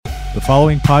The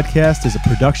following podcast is a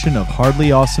production of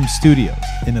Hardly Awesome Studios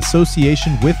in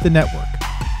association with the network.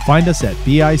 Find us at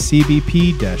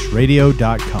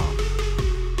bicbp-radio.com.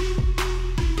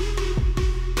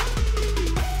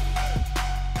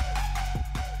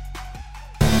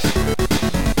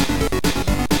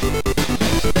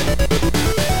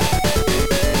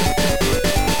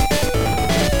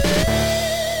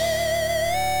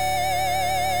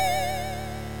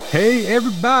 Hey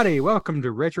everybody, welcome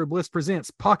to Retro Bliss Presents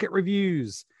Pocket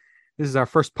Reviews. This is our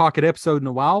first Pocket episode in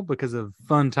a while because of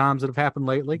fun times that have happened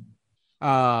lately.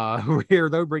 We're here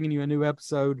though, bringing you a new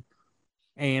episode,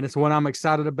 and it's one I'm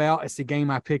excited about. It's the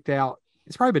game I picked out.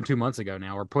 It's probably been 2 months ago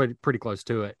now, or pretty close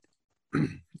to it.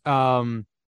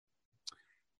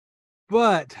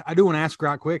 But I do want to ask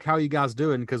right quick, how are you guys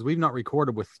doing? Because we've not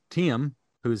recorded with Tim,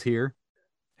 who's here.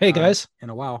 Hey guys, in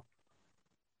a while.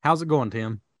 How's it going,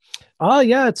 Tim?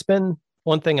 Yeah, it's been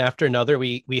one thing after another.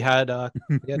 We had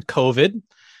COVID,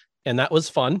 and that was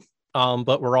fun.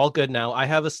 But we're all good now. I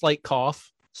have a slight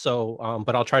cough, so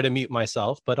but I'll try to mute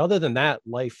myself. But other than that,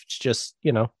 life's just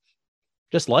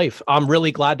life. I'm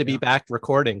really glad to be back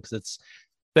recording because it's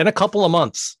been a couple of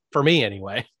months for me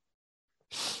anyway.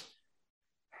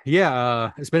 Yeah,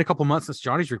 it's been a couple of months since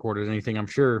Johnny's recorded anything, I'm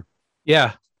sure.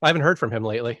 Yeah, I haven't heard from him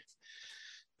lately.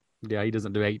 Yeah, he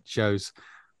doesn't do 8 shows.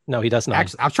 No, he does not.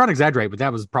 Actually, I was trying to exaggerate, but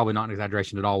that was probably not an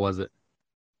exaggeration at all, was it?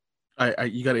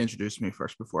 You got to introduce me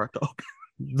first before I talk.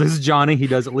 This is Johnny. He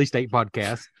does at least 8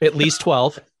 podcasts. At least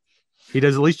 12. He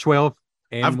does at least 12,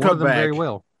 and I've one cut of them back. very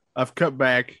well. I've cut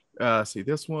back. See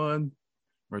this one,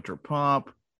 retro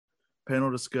pump, panel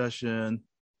discussion.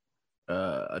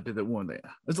 I did that one day.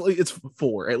 It's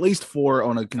 4, at least 4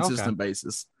 on a consistent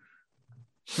basis.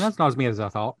 That's not as me as I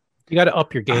thought. You got to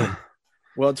up your game.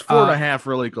 Well, it's 4.5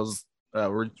 really because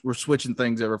we're switching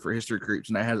things over for History Creeps,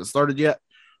 and that hasn't started yet.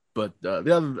 But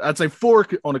the other, I'd say 4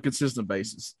 on a consistent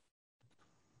basis.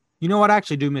 You know what? I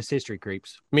actually do miss History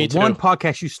Creeps. Me too. One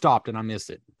podcast you stopped, and I missed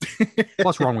it.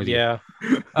 What's wrong with you? Yeah.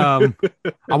 I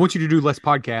want you to do less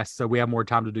podcasts so we have more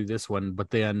time to do this one, but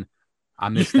then I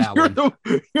missed that one.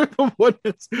 You're the one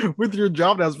that's with your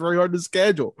job that's very hard to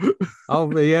schedule.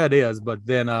 Oh, yeah, it is. But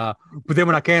then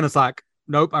when I can, it's like,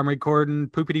 nope, I'm recording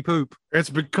poopity poop. It's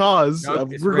because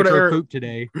it's we're going to air poop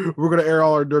today. We're going to air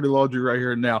all our dirty laundry right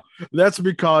here and now. That's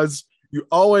because you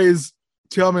always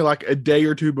tell me like a day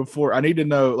or two before. I need to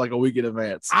know like a week in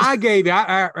advance. I gave you,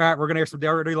 we're going to air some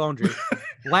dirty laundry.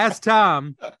 Last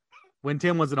time when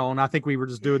Tim wasn't on, I think we were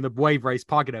just doing the Wave Race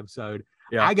Pocket episode.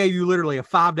 Yeah. I gave you literally a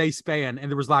 5-day span,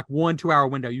 and there was like 1 2-hour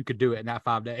window you could do it in that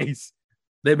 5 days.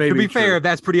 That may to be true. fair,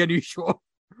 that's pretty unusual.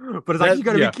 But it's like, you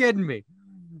got to be kidding me.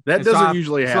 That And doesn't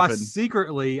usually happen. So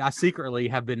I secretly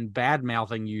have been bad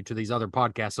mouthing you to these other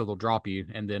podcasts, so they'll drop you,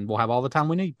 and then we'll have all the time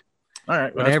we need. All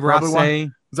right. Well, Whatever I say,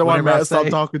 is that why whatever I Matt stopped say,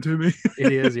 talking to me?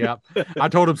 it is. Yeah, I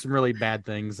told him some really bad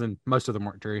things, and most of them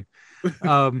weren't true.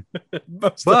 But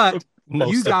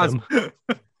you guys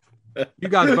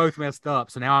both messed up,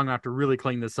 so now I'm gonna have to really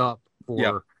clean this up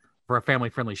for a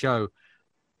family friendly show.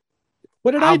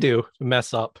 What did I do to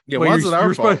mess up? Yeah, well, it's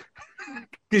our fault.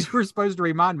 Because you were supposed to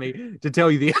remind me to tell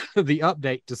you the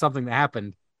update to something that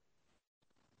happened,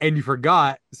 and you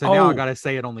forgot. So now I got to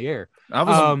say it on the air. I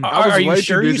was are you way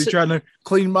sure too busy trying to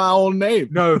clean my own name.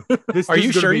 No, are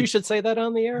you sure you should say that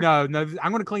on the air? No, I'm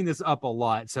going to clean this up a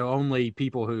lot. So only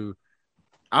people who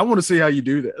I want to see how you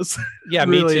do this. Yeah,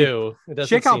 really, me too.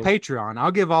 Check out Patreon.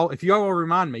 I'll give if you all will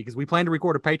remind me, because we plan to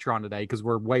record a Patreon today because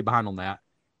we're way behind on that.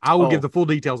 I will give the full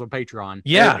details on Patreon.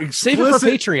 Yeah, save it for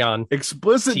Patreon.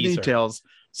 Explicit details.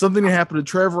 Something that happened to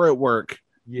Trevor at work.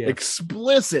 Yeah,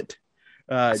 explicit.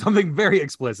 Something very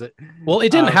explicit. Well, it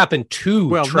didn't happen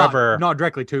to Trevor. Not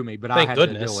directly to me, but I had to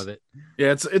deal with it.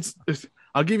 Yeah, it's.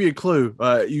 I'll give you a clue.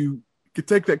 You could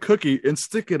take that cookie and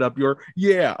stick it up your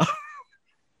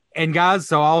And guys,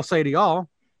 so I'll say to y'all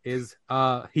is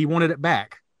he wanted it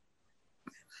back.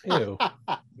 Ew.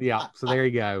 Yeah, so there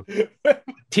you go.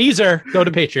 Teaser, go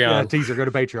to Patreon. Yeah, teaser, go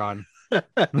to Patreon.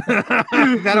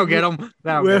 That'll get him.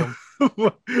 Get him.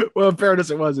 Well, in fairness,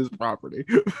 it was his property.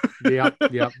 Yep,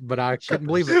 but I couldn't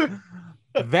believe it.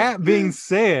 That being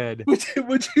said,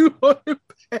 would you want it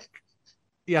back?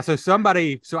 Yeah, so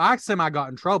I got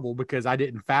in trouble because I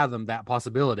didn't fathom that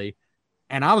possibility,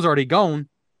 and I was already gone,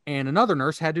 and another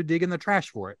nurse had to dig in the trash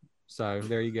for it. So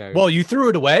there you go. Well, you threw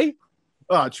it away?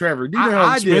 Oh, Trevor, do you know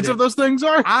how expensive those things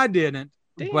are? I didn't,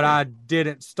 but I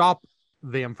didn't stop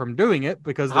them from doing it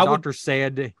because the doctor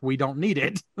said we don't need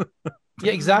it.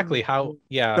 Yeah, exactly. So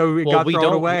it got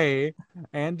thrown away,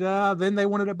 and then they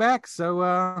wanted it back. So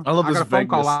I got a phone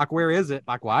call like, "Where is it?"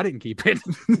 Like, well, I didn't keep it.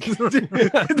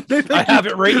 I have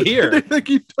it right here. They think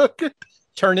you took it.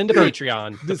 turn into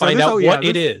Patreon to So find this out whole- yeah, what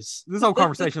it is. This whole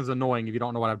conversation is annoying if you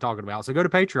don't know what I'm talking about. So go to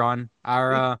Patreon.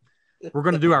 We're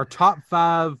going to do our top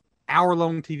 5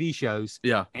 hour-long TV shows,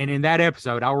 Yeah. and in that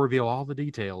episode, I'll reveal all the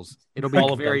details. It'll be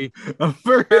All of very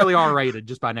Very- fairly R-rated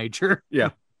just by nature.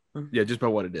 yeah, just by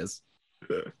what it is.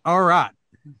 All right.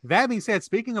 That being said,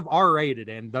 speaking of R-rated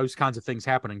and those kinds of things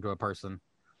happening to a person,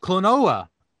 Klonoa,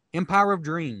 Empire of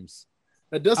Dreams.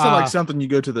 It does sound like something you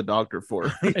go to the doctor for.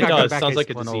 It I go does. back Sounds to like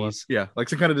a Klonoa. disease. Yeah, like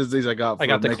some kind of disease I got. I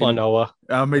got the making- Klonoa.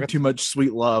 I made too much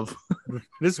sweet love.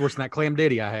 This is worse than that clam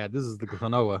ditty I had. This is the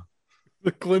Klonoa.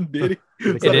 The Clem Diddy.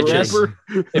 Is It that a itches. rapper?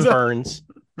 It burns.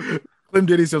 Clem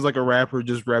Diddy sounds like a rapper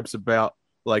just raps about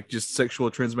like just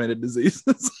sexual transmitted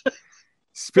diseases.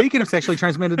 Speaking of sexually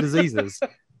transmitted diseases,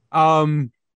 I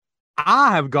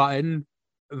have gotten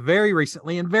very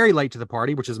recently and very late to the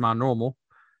party, which is my normal.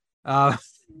 I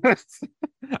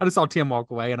just saw Tim walk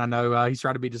away, and I know he's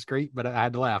trying to be discreet, but I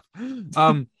had to laugh.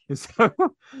 So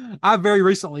I've very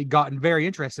recently gotten very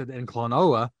interested in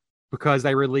Klonoa because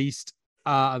they released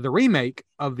the remake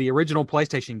of the original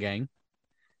PlayStation game,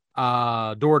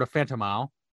 Door to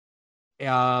Phantomile.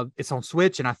 It's on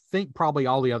Switch, and I think probably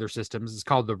all the other systems. It's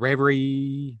called the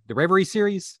Reverie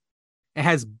series. It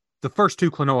has the first 2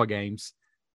 Klonoa games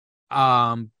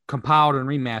compiled and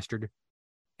remastered,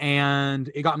 and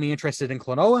it got me interested in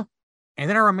Klonoa. And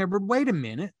then I remembered, wait a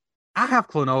minute, I have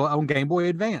Klonoa on Game Boy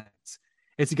Advance.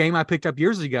 It's a game I picked up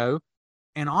years ago,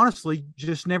 and honestly,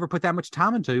 just never put that much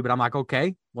time into. But I'm like,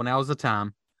 okay, well, now's the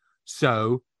time.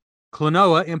 So,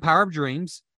 Klonoa Empire of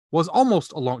Dreams was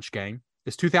almost a launch game.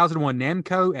 It's 2001.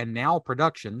 Namco and Now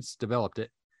Productions developed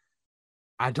it.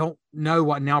 I don't know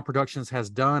what Now Productions has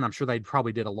done. I'm sure they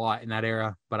probably did a lot in that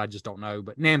era, but I just don't know.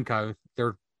 But Namco,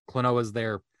 their Klonoa's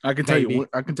there I can tell Maybe. you.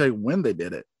 I can tell you when they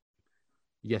did it.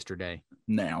 yesterday.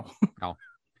 Now,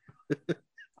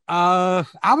 I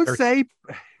would say,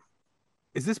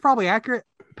 is this probably accurate?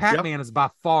 Pac-Man is by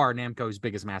far Namco's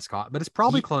biggest mascot, but it's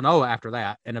probably Klonoa after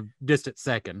that, and a distant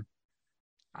second.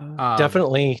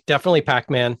 Definitely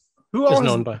Pac-Man who is owns?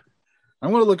 known by. I'm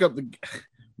going to look up the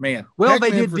man. Well, they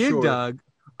Pac-Man did for Dig sure. Dug.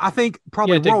 I think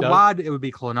probably Yeah, Dig Dug. worldwide it would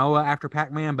be Klonoa after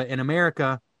Pac-Man, but in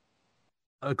America,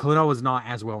 Klonoa is not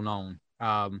as well known.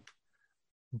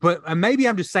 But maybe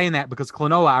I'm just saying that because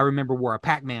Klonoa, I remember, wore a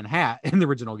Pac-Man hat in the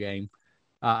original game,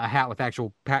 a hat with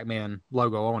actual Pac-Man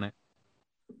logo on it.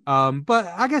 But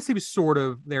I guess he was sort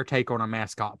of their take on a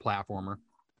mascot platformer.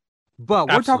 But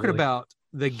we're talking Absolutely. about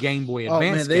the Game Boy Oh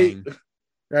Advance man, game.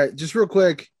 right. Just real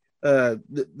quick.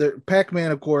 The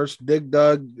Pac-Man, of course, Dig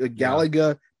Dug,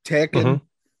 Galaga, Tekken.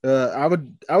 I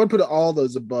would put all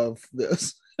those above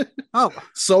this. Oh,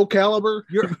 Soul Calibur.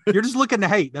 you're just looking to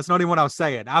hate. That's not even what I was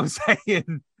saying. I was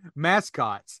saying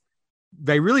mascots.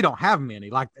 They really don't have many.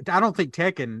 Like, I don't think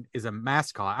Tekken is a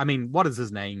mascot. I mean, what is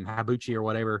his name? Habuchi or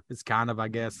whatever. It's kind of, I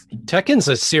guess. Tekken's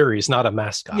a series, not a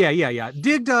mascot. Yeah.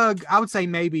 Dig Dug, I would say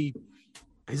maybe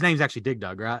his name's actually Dig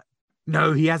Dug, right?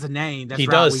 No, he has a name. That's he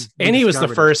right. does. We And he was the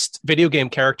discovered it. first video game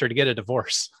character to get a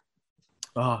divorce.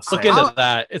 Oh, Look sad. into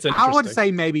that. It's interesting. I would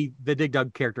say maybe the Dig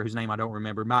Dug character, whose name I don't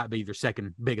remember, might be their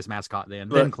second biggest mascot then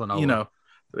But, Klonoa. you know,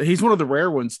 he's one of the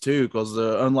rare ones too, because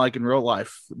unlike in real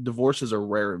life, divorces are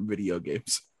rare in video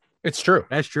games. It's true.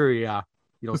 That's true, yeah.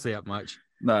 You don't see it much.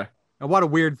 No, And what a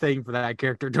weird thing for that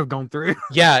character to have gone through.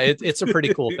 Yeah, it's a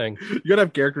pretty cool thing. you gotta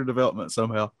have character development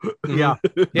somehow. Yeah.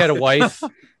 He had a wife.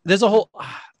 There's a whole.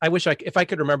 I wish if I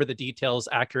could remember the details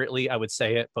accurately, I would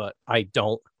say it, but I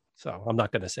don't. So I'm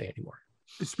not going to say anymore.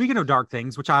 Speaking of dark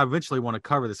things, which I eventually want to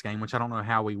cover this game, which I don't know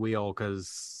how we will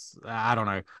because I don't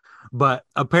know. But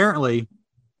apparently,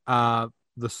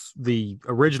 the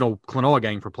original Klonoa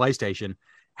game for PlayStation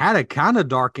had a kind of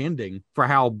dark ending for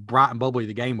how bright and bubbly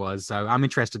the game was. So I'm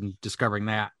interested in discovering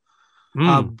that.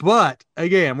 But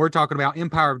again, we're talking about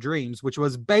Empire of Dreams, which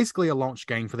was basically a launch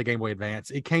game for the Game Boy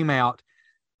Advance. It came out.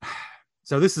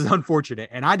 So this is unfortunate,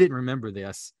 and I didn't remember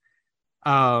this.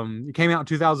 It came out in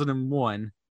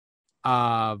 2001.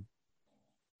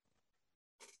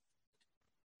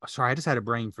 Sorry, I just had a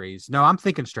brain freeze. No, I'm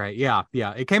thinking straight. Yeah.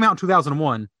 It came out in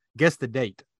 2001. Guess the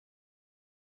date.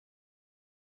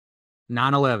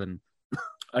 9/11.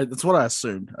 That's what I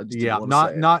assumed. I just didn't Yeah, want to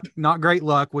say it. not great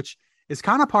luck, which is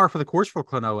kind of par for the course for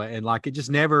Klonoa, and like it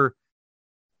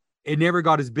never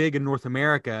got as big in North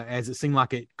America as it seemed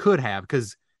like it could have,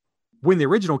 because when the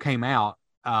original came out,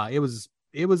 it was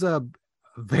a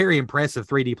very impressive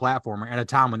 3D platformer at a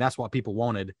time when that's what people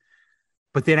wanted.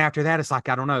 But then after that, it's like,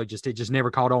 I don't know, it just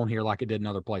never caught on here like it did in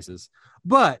other places.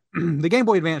 But the Game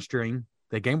Boy Advance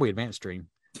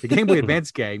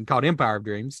game called Empire of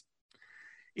Dreams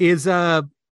is I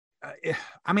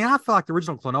mean, I feel like the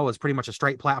original Klonoa is pretty much a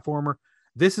straight platformer.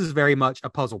 This is very much a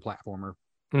puzzle platformer,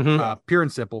 pure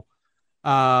and simple.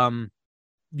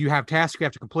 You have tasks you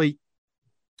have to complete.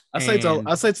 I say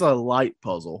it's a light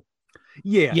puzzle.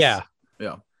 Yes.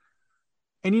 Yeah.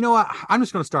 And you know what? I'm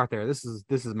just going to start there. This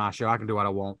is my show. I can do what I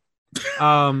want.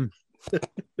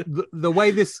 The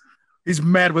way this, he's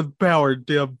mad with power,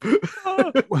 Tim.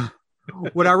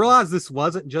 when I realized this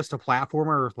wasn't just a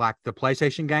platformer like the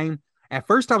PlayStation game, at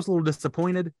first I was a little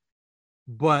disappointed,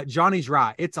 but Johnny's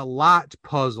right. It's a light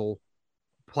puzzle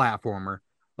platformer.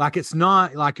 Like, it's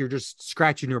not like you're just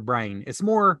scratching your brain. It's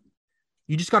more,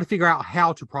 you just got to figure out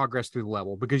how to progress through the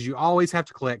level, because you always have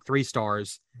to collect 3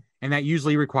 stars, and that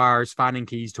usually requires finding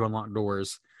keys to unlock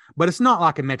doors. But it's not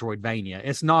like a Metroidvania.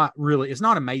 It's not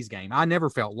a maze game. I never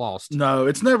felt lost. No,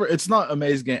 it's not a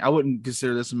maze game. I wouldn't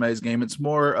consider this a maze game. It's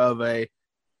more of a,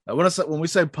 when we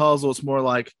say puzzle, it's more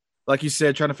like you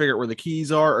said, trying to figure out where the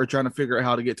keys are, or trying to figure out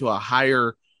how to get to a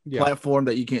higher platform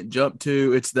that you can't jump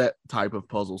to. It's that type of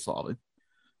puzzle solving.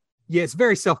 Yeah, it's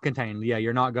very self-contained. Yeah,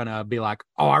 you're not going to be like,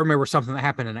 oh, I remember something that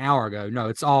happened an hour ago. No,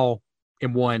 it's all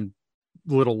in one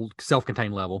little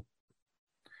self-contained level.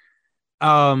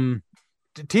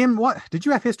 Tim, what did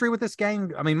you have history with this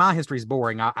game? I mean, my history is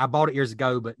boring. I bought it years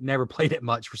ago, but never played it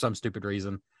much for some stupid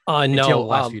reason. Until the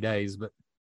last few days. But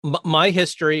my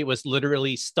history was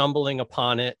literally stumbling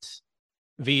upon it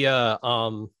via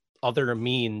other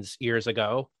means years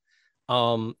ago,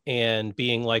 and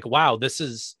being like, wow, this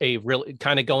is a really,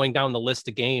 kind of going down the list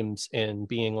of games and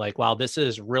being like, wow, this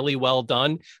is really well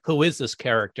done. Who is this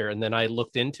character? And then I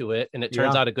looked into it, and it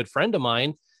turns out a good friend of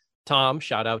mine, Tom,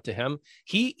 shout out to him.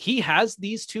 He has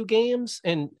these 2 games,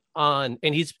 and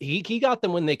he got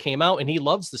them when they came out, and he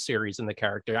loves the series and the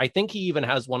character. I think he even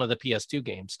has one of the PS2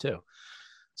 games too.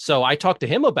 So I talked to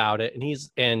him about it,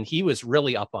 and he was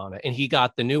really up on it, and he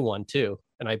got the new one too,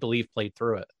 and I believe played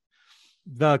through it.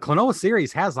 The Klonoa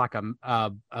series has like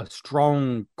a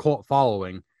strong cult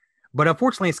following, but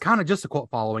unfortunately it's kind of just a cult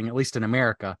following, at least in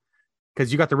America,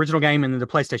 because you got the original game and the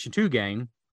PlayStation 2 game,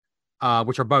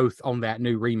 which are both on that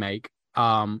new remake.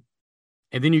 And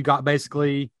then you got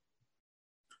basically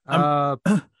I'm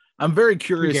very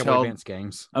curious how advanced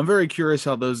games. I'm very curious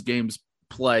how those games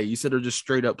play. You said they're just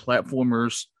straight up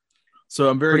platformers. So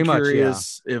I'm very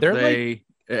curious if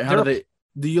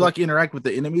do you like interact with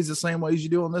the enemies the same way as you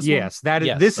do on this one? Yes,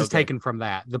 this is taken from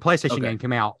that. The PlayStation game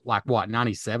came out like what,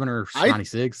 97 or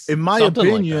 96? In my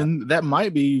opinion, that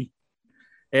might be,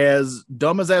 as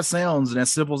dumb as that sounds and as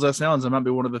simple as that sounds, it might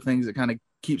be one of the things that kind of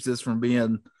keeps this from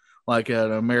being like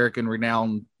an American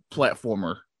renowned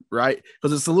platformer, right?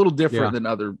 Because it's a little different than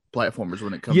other platformers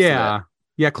when it comes to that.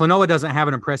 Yeah, Klonoa doesn't have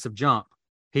an impressive jump.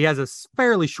 He has a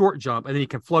fairly short jump, and then he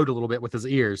can float a little bit with his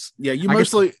ears. Yeah,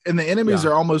 and the enemies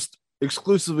are almost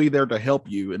exclusively there to help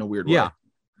you in a weird way.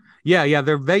 Yeah.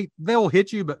 They'll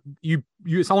hit you, but you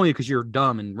it's only because you're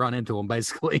dumb and run into them,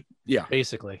 basically. Yeah,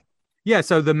 basically. Yeah,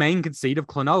 so the main conceit of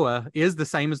Klonoa is the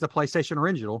same as the PlayStation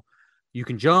original. You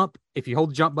can jump. If you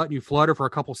hold the jump button, you flutter for a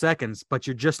couple seconds, but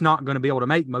you're just not going to be able to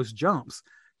make most jumps.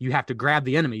 You have to grab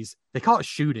the enemies. They call it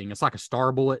shooting. It's like a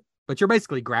star bullet, but you're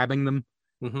basically grabbing them.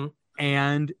 Mm-hmm.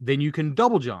 And then you can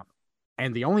double jump.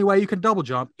 And the only way you can double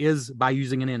jump is by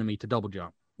using an enemy to double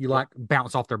jump. You like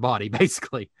bounce off their body,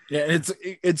 basically. Yeah, and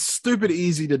it's stupid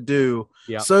easy to do.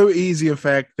 Yeah. So easy, in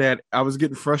fact, that I was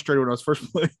getting frustrated when I was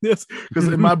first playing this, because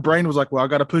my brain was like, well, I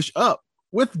got to push up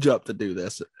with jump to do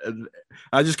this. And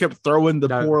I just kept throwing the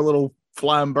poor little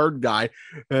flying bird guy.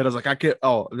 And I was like, I can't.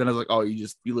 Oh, and then I was like, oh, you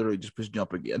literally just push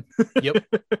jump again. Yep.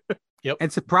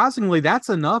 And surprisingly, that's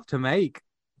enough to make.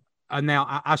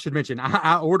 Now, I should mention,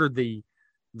 I ordered the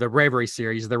Reverie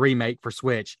series, the remake for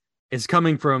Switch. It's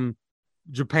coming from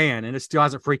Japan, and it still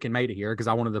hasn't freaking made it here because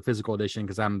I wanted the physical edition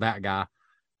because I'm that guy.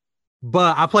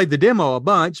 But I played the demo a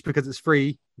bunch because it's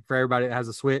free for everybody that has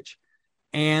a Switch.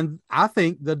 And I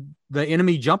think the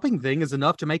enemy jumping thing is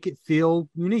enough to make it feel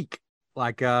unique.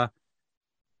 Like, and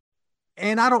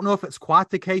I don't know if it's quite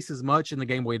the case as much in the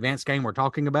Game Boy Advance game we're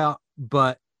talking about,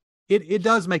 but it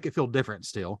does make it feel different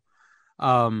still.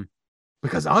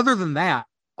 Because other than that,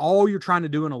 all you're trying to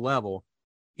do in a level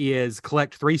is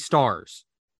collect 3 stars.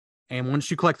 And once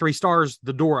you collect 3 stars,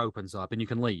 the door opens up and you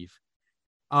can leave.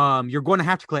 You're going to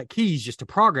have to collect keys just to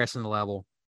progress in the level,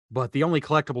 but the only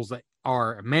collectibles that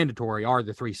are mandatory are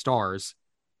the 3 stars.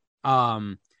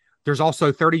 There's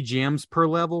also 30 gems per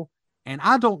level, and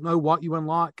I don't know what you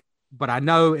unlock, but I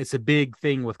know it's a big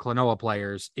thing with Klonoa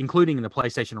players, including in the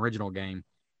PlayStation original game,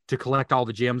 to collect all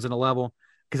the gems in a level.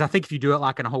 Because I think if you do it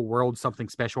like in a whole world, something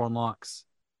special unlocks.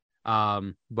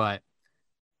 But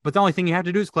the only thing you have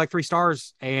to do is collect 3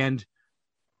 stars. And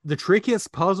the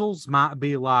trickiest puzzles might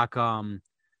be like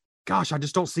gosh, I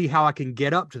just don't see how I can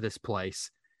get up to this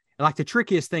place. And like the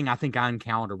trickiest thing I think I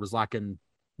encountered was like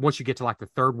once you get to like the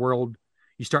third world,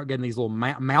 you start getting these little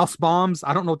mouse bombs.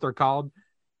 I don't know what they're called,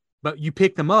 but you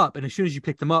pick them up, and as soon as you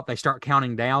pick them up, they start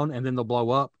counting down, and then they'll blow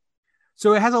up.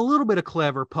 So it has a little bit of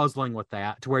clever puzzling with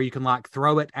that, to where you can like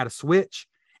throw it at a switch,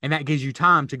 and that gives you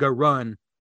time to go run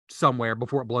somewhere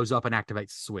before it blows up and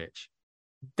activates the switch.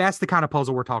 That's the kind of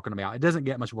puzzle we're talking about. It doesn't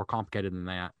get much more complicated than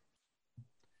that.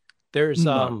 There's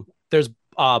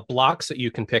blocks that you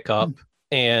can pick up,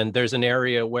 and there's an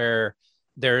area where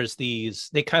there's these,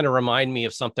 they kind of remind me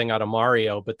of something out of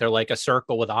Mario, but they're like a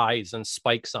circle with eyes and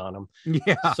spikes on them.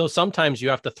 Yeah. So sometimes you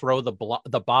have to throw the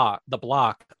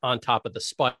block on top of the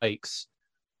spikes,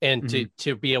 and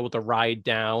to be able to ride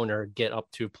down or get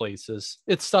up to places.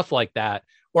 It's stuff like that.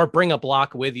 Or bring a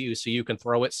block with you so you can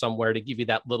throw it somewhere to give you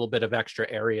that little bit of extra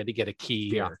area to get a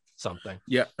key or something.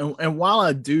 Yeah. And while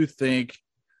I do think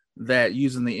that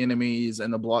using the enemies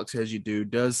and the blocks as you do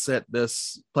does set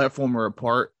this platformer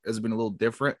apart as being a little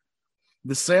different,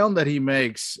 the sound that he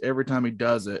makes every time he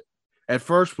does it at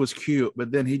first was cute,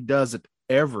 but then he does it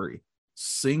every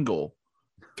single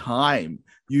time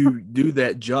you do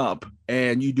that jump,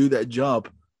 and you do that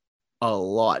jump a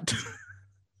lot.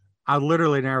 I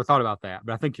literally never thought about that,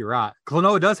 but I think you're right.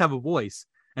 Klonoa does have a voice,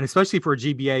 and especially for a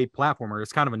GBA platformer,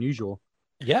 it's kind of unusual.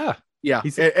 Yeah. Yeah,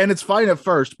 and it's fine at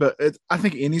first, but I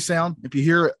think any sound, if you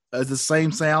hear it as the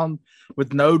same sound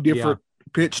with no different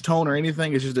pitch, tone, or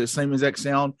anything, it's just the same exact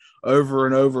sound over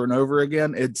and over and over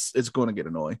again, it's going to get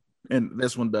annoying. And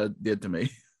this one did to me.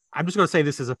 I'm just going to say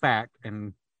this as a fact,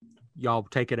 and y'all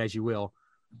take it as you will.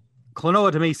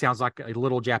 Klonoa to me sounds like a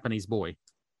little Japanese boy.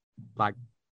 Like,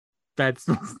 that's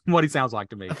what he sounds like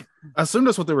to me. I assume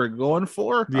that's what they were going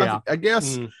for. Yeah. I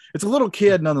guess it's a little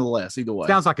kid nonetheless, either way.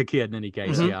 Sounds like a kid in any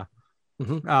case, yeah.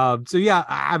 So yeah,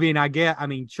 I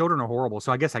mean, children are horrible,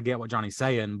 so I guess I get what Johnny's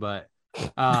saying, but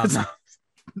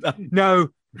no,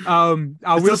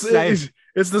 I will say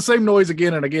it's the same noise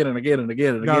again and again and again and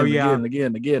again and again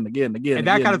and again. And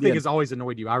that kind of thing has always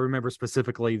annoyed you. I remember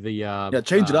specifically the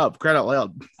change it up, cry out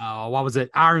loud. What was it?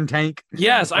 Iron Tank.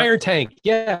 Yes, Iron Tank.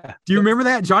 Yeah. Do you remember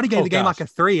that? Johnny gave the game like a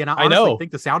 3, and I honestly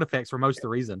think the sound effects were most of the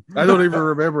reason. I don't even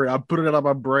remember it. I put it out of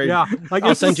my brain. Yeah, like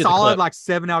it's a solid like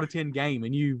 7 out of 10 game,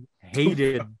 and you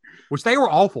hated, which they were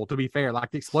awful, to be fair.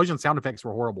 Like the explosion sound effects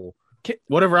were horrible.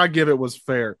 Whatever I give it was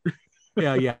fair.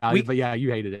 Yeah, but yeah,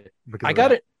 you hated it.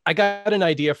 I got an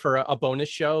idea for a bonus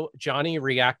show. Johnny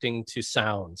reacting to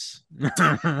sounds.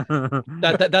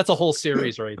 That's a whole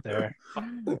series right there.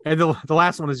 And the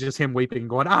last one is just him weeping,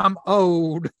 going, "I'm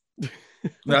old."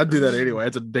 I do that anyway.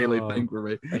 It's a daily thing for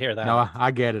me. I hear that. No,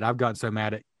 I get it. I've gotten so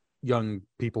mad at young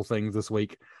people things this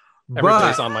week.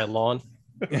 Everybody's on my lawn.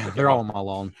 Yeah, they're all on my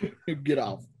lawn. Get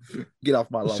off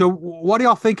my lawn. So what do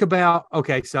y'all think about?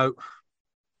 Okay, so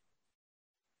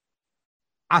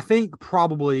I think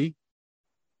probably.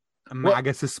 I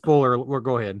guess it's spoiler.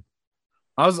 Go ahead.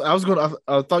 I thought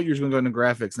you were going to go into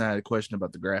graphics, and I had a question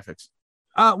about the graphics.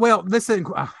 Well, this is,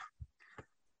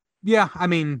 yeah. I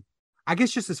mean, I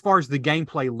guess just as far as the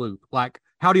gameplay loop, like,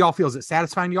 how do y'all feel? Is it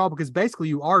satisfying y'all? Because basically,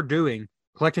 you are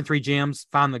collecting 3 gems,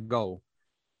 find the goal.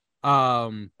 I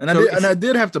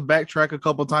did have to backtrack a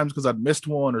couple of times because I'd missed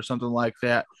one or something like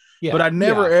that. Yeah, but I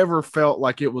never ever felt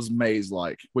like it was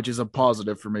maze-like, which is a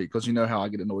positive for me because you know how I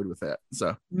get annoyed with that.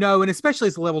 So no, and especially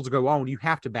as the levels go on, you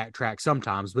have to backtrack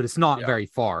sometimes, but it's not very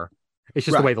far. It's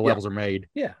just the way the levels are made.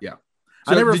 Yeah. So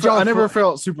I never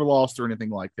felt super lost or anything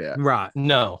like that. Right.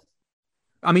 No.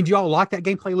 I mean, do y'all like that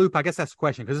gameplay loop? I guess that's the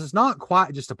question, because it's not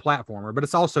quite just a platformer, but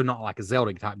it's also not like a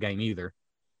Zelda type game either.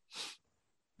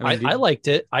 I liked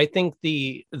it. I think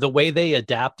the way they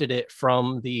adapted it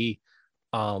from the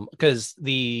because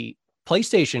the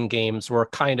PlayStation games were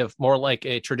kind of more like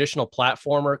a traditional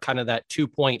platformer, kind of that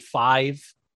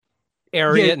 2.5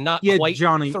 area, not quite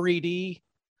Johnny 3D.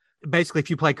 Basically, if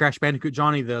you play Crash Bandicoot,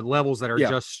 Johnny, the levels that are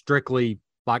just strictly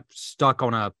like stuck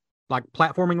on a like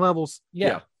platforming levels.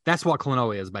 Yeah. That's what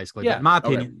Klonoa is basically. Yeah. In my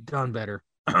opinion, done better.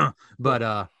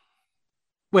 But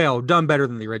done better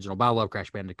than the original. But I love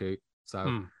Crash Bandicoot.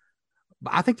 So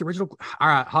but I think the original, all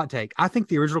right, hot take. I think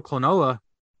the original Klonoa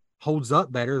holds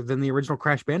up better than the original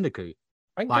Crash Bandicoot.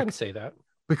 I can say that.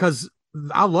 Because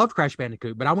I loved Crash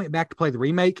Bandicoot, but I went back to play the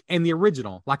remake and the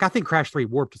original. Like, I think Crash 3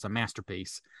 Warped is a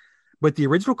masterpiece. But the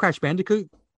original Crash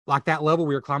Bandicoot, like that level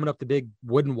we were climbing up the big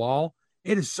wooden wall,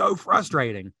 it is so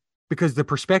frustrating because the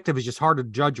perspective is just hard to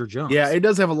judge your jumps. Yeah, it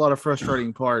does have a lot of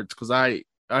frustrating parts because I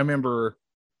remember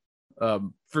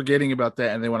forgetting about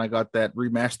that, and then when I got that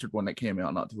remastered one that came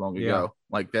out not too long ago,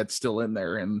 like that's still in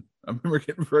there, and I remember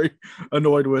getting very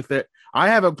annoyed with it. I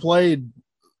haven't played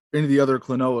any of the other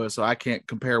Klonoa, so I can't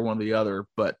compare one to the other.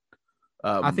 But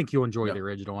I think you'll enjoy the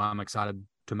original. I'm excited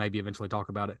to maybe eventually talk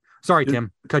about it. Sorry,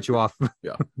 Tim, cut you off.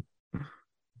 Yeah.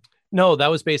 No, that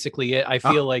was basically it. I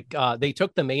feel like they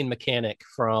took the main mechanic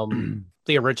from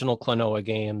the original Klonoa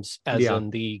games, as in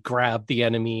the grab the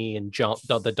enemy and jump,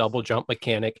 the double jump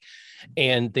mechanic,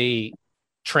 and they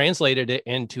translated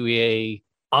it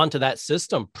onto that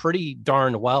system pretty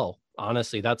darn well.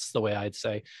 Honestly, that's the way I'd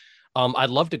say. I'd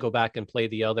love to go back and play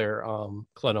the other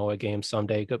Klonoa games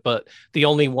someday, but the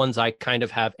only ones I kind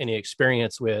of have any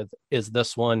experience with is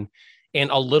this one,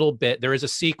 and a little bit. There is a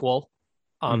sequel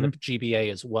on the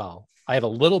GBA as well. I have a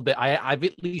little bit. I've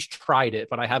at least tried it,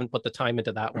 but I haven't put the time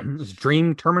into that one. It's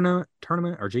Dream Tournament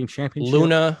or Dream Championship?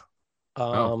 Luna,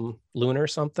 Luna or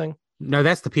something. No,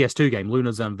 that's the PS2 game.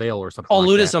 Luna's Unveil or something. Oh, like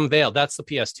Luna's that. Unveil. That's the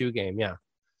PS2 game. Yeah.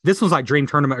 This one's like Dream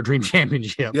Tournament or Dream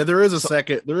Championship. Yeah, there is a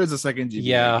second GBA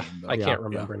Yeah, game, I can't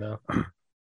remember now.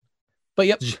 But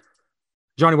yep.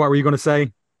 Johnny, what were you going to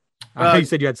say? I know you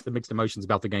said you had some mixed emotions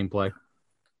about the gameplay.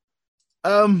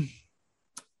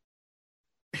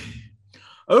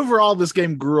 Overall, this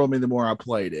game grew on me the more I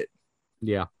played it.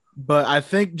 Yeah. But I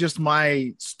think just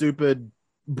my stupid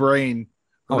brain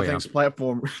thinks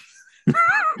platform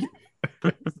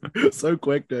so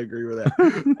quick to agree with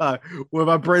that. When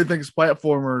my brain thinks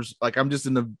platformers, like I'm just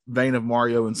in the vein of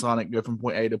Mario and Sonic, go from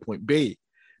point A to point B.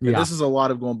 And this is a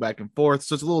lot of going back and forth,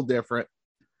 so it's a little different.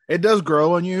 It does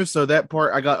grow on you, so that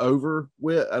part I got over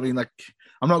with. I mean, like,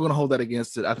 I'm not going to hold that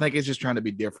against it. I think it's just trying to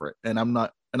be different, and I'm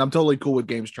totally cool with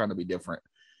games trying to be different.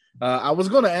 I was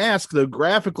going to ask, though,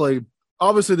 graphically,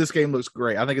 obviously this game looks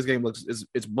great. I think this game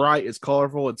it's bright, it's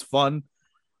colorful, it's fun.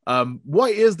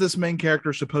 What is this main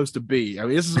character supposed to be? I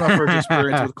mean, this is my first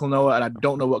experience with Klonoa, and I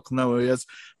don't know what Klonoa is.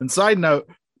 And side note,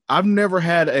 I've never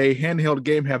had a handheld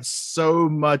game have so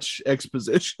much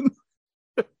exposition.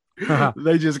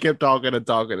 They just kept talking and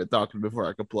talking and talking before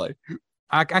I could play.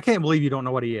 I can't believe you don't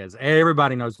know what he is.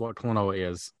 Everybody knows what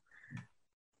Klonoa is.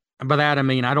 By that, I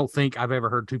mean, I don't think I've ever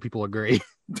heard two people agree.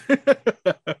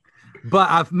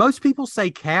 But most people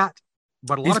say cat,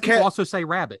 but a lot of people also say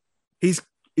rabbit. He's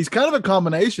kind of a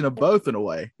combination of both in a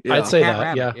way. Yeah. I'd say cat,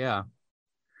 that, rabbit, yeah.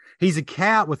 He's a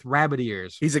cat with rabbit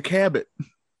ears. He's a cabbit.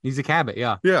 He's a cabbit,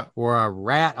 yeah. Yeah. Or a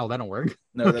rat. Oh, that don't work.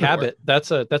 No, Cabot.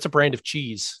 That's a brand of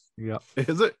cheese. Yeah.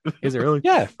 Is it? Is it really?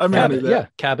 Yeah. I mean, Cabot, yeah.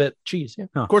 Cabot cheese. Yeah.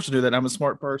 Of course I knew that. I'm a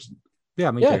smart person.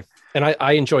 Yeah, me too. And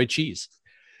I enjoy cheese.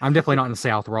 I'm definitely not in the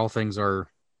South where all things are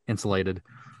insulated.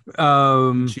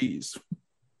 Cheese.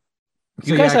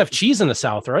 You guys have cheese in the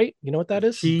South, right? You know what that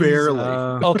is? Cheese, barely.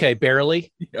 Okay,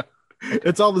 barely. Yeah.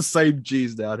 It's all the same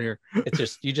cheese down here.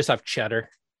 You just have cheddar.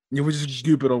 You would just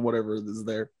scoop it on whatever is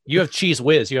there. You have Cheese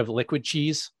Whiz. You have liquid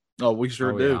cheese. Oh, we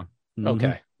sure do. Yeah. Mm-hmm.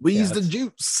 Okay. We use the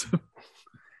juice.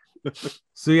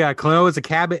 So yeah, Klonoa is a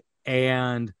cabbit,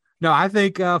 and no, I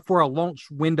think for a launch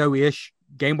window-ish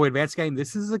Game Boy Advance game,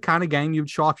 this is the kind of game you'd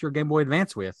show off your Game Boy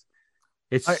Advance with.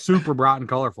 It's super bright and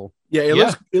colorful. Yeah,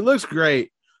 it looks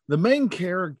great. The main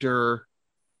character,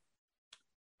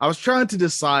 I was trying to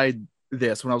decide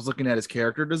this when I was looking at his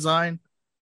character design.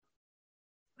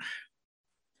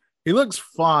 He looks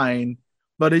fine,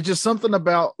 but it's just something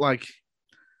about like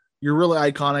your really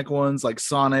iconic ones like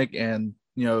Sonic and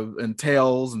and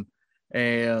Tails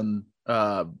and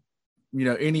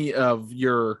any of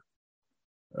your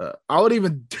I would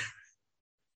even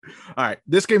all right,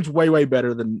 this game's way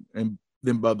better than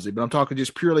Bubsy, but I'm talking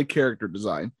just purely character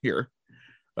design here.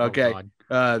 Okay.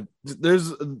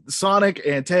 There's Sonic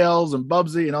and Tails and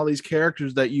Bubsy and all these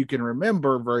characters that you can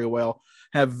remember very well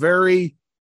have very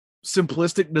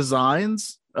simplistic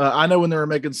designs. I know when they were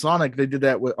making Sonic, they did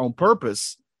that on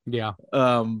purpose. Yeah.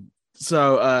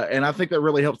 So and I think that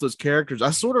really helps those characters.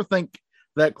 I sort of think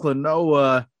that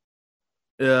Klonoa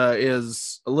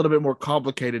is a little bit more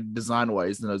complicated design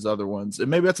ways than those other ones, and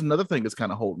maybe that's another thing that's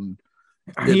kind of holding.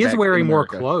 He is wearing more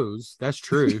clothes. That's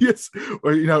true. Yes.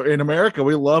 Or, in America,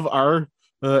 we love our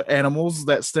animals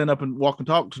that stand up and walk and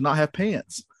talk to not have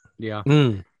pants. Yeah.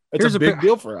 It's a big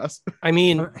deal for us. I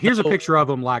mean, here's a picture of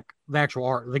him, like the actual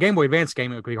art. The Game Boy Advance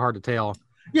game, it would be hard to tell.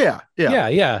 Yeah.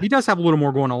 He does have a little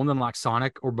more going on than like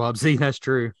Sonic or Bubsy. That's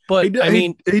true. But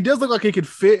he does look like he could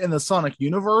fit in the Sonic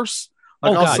universe.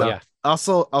 Like,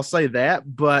 I'll say that,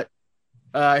 but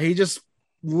he just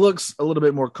looks a little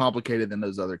bit more complicated than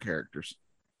those other characters.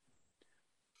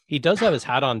 He does have his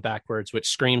hat on backwards, which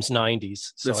screams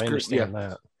 90s. So I understand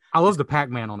that. I love the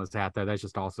Pac-Man on his hat, though. That's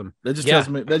just awesome. That just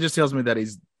tells me that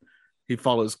he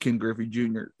follows Ken Griffey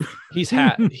Jr. He's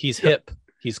hip.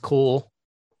 He's cool.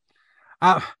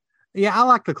 I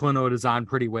like the Klonoa design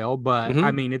pretty well, but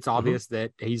I mean, it's obvious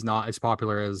that he's not as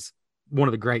popular as one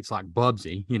of the greats like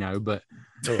Bubsy, but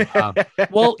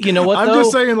well, you know what? I'm though?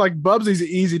 just saying, like, Bubsy's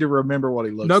easy to remember what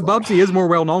he looks no, like. Bubsy is more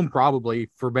well known, probably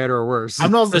for better or worse.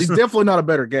 He's definitely not a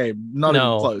better game. Not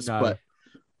even close. No. But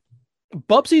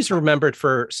Bubsy's remembered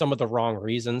for some of the wrong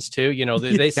reasons too.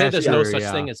 They say there's no such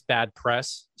thing as bad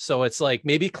press. So it's like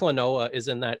maybe Klonoa is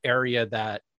in that area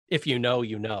that if you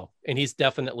know, and he's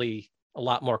definitely a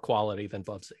lot more quality than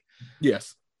Bubsy.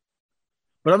 Yes.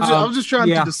 But I'm just trying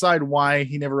to decide why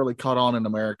he never really caught on in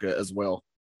America as well.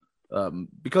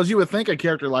 Because you would think a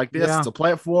character like this, it's a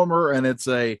platformer and it's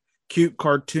a cute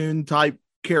cartoon type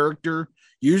character.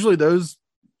 Usually those,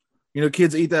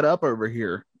 kids eat that up over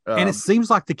here. And it seems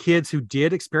like the kids who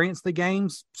did experience the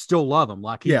games still love him.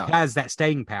 Like he has that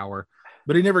staying power.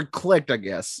 But he never clicked, I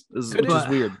guess, which is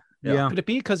weird. Yeah. Could it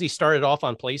be because he started off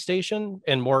on PlayStation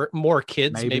and more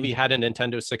kids maybe had a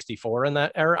Nintendo 64 in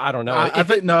that era? I don't know.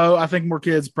 I think more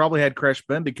kids probably had Crash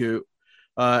Bandicoot,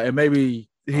 and maybe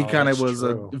he kind of was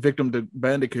a victim to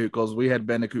Bandicoot because we had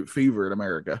Bandicoot fever in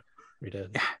America. We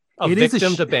did.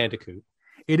 Victim to Bandicoot.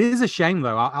 It is a shame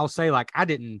though. I'll say, like,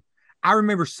 I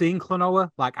remember seeing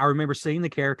Klonoa. Like, I remember seeing the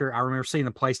character. I remember seeing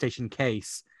the PlayStation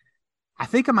case. I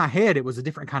think in my head it was a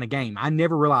different kind of game. I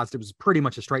never realized it was pretty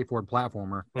much a straightforward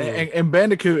platformer. And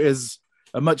Bandicoot is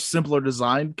a much simpler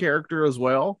designed character as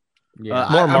well. Yeah,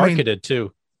 more marketed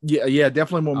too. Yeah,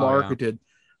 definitely more marketed.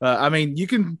 Yeah.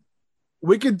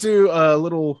 We could do a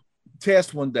little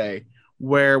test one day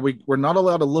where we're not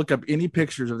allowed to look up any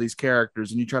pictures of these characters,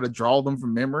 and you try to draw them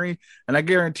from memory. And I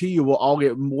guarantee you, we'll all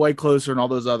get way closer in all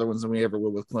those other ones than we ever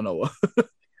will with Klonoa.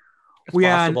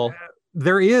 Possible.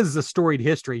 There is a storied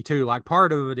history too. Like,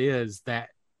 part of it is that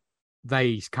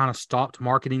they kind of stopped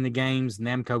marketing the games.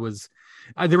 Namco was,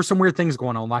 there were some weird things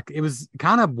going on. Like, it was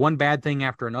kind of one bad thing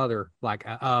after another. Like,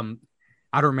 I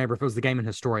don't remember if it was the Gaming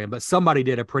Historian, but somebody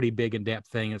did a pretty big in-depth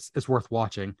thing. It's worth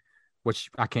watching, which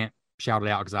I can't shout it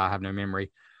out because I have no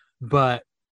memory. But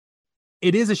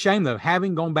it is a shame though,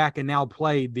 having gone back and now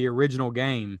played the original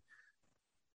game.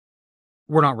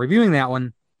 We're not reviewing that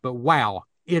one, but wow,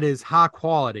 it is high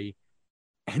quality.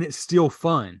 And it's still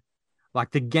fun.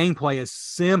 Like, the gameplay is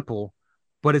simple,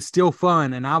 but it's still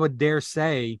fun. And I would dare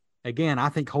say, again, I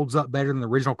think holds up better than the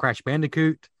original Crash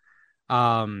Bandicoot.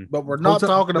 But we're not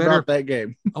talking about that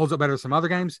game. Holds up better than some other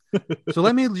games. So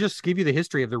let me just give you the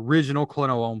history of the original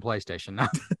Klonoa on PlayStation.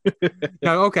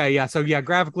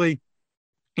 Graphically,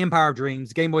 Empire of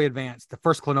Dreams, Game Boy Advance, the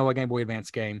first Klonoa Game Boy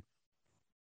Advance game.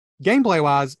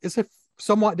 Gameplay-wise, it's a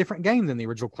somewhat different game than the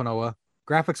original Klonoa.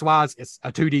 Graphics wise, it's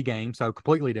a 2D game, so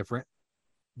completely different.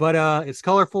 But it's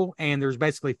colorful, and there's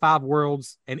basically 5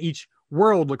 worlds, and each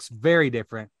world looks very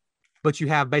different. But you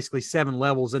have basically 7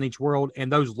 levels in each world,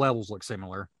 and those levels look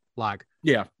similar. Like,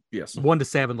 yes, 1 to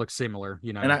 7 looks similar.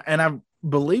 And I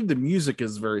believe the music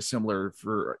is very similar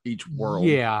for each world.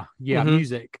 Yeah,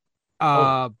 music.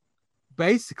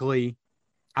 Basically,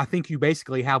 I think you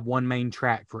basically have one main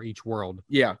track for each world.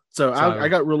 Yeah, so I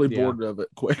got really bored of it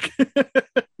quick.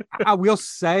 I will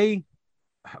say,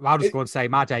 I'll just go and say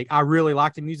my take. I really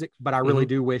like the music, but I really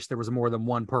do wish there was more than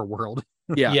one per world.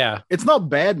 Yeah. It's not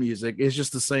bad music. It's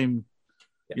just the same,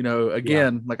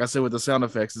 again, like I said, with the sound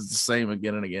effects, it's the same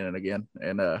again and again and again.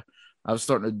 And I was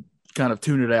starting to kind of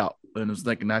tune it out and was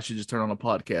thinking I should just turn on a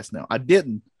podcast now. I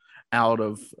didn't, out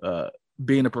of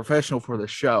being a professional for the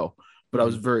show, but I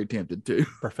was very tempted to.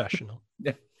 Professional.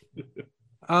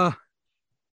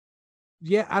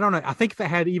 Yeah, I don't know. I think if it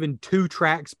had even 2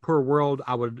 tracks per world,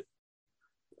 I would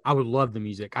love the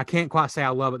music. I can't quite say I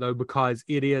love it though, because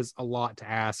it is a lot to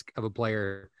ask of a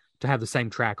player to have the same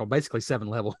track on basically 7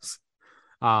 levels.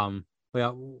 What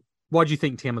do you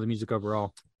think, Tim, of the music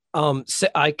overall? So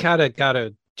I kind of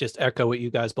gotta just echo what you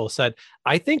guys both said.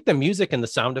 I think the music and the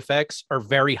sound effects are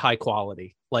very high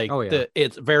quality. Like,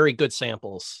 it's very good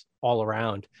samples all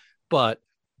around. But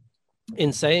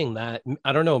in saying that,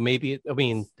 I don't know, maybe, I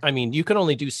mean, you can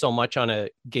only do so much on a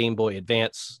Game Boy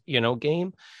Advance,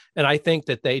 game. And I think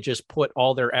that they just put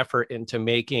all their effort into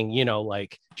making,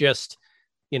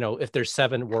 if there's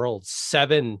 7 worlds,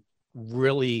 7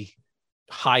 really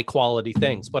high quality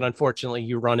things. But unfortunately,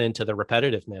 you run into the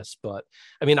repetitiveness. But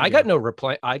I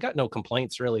got no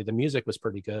complaints really. The music was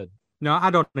pretty good. No, I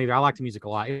don't either. I like the music a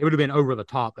lot. It would have been over the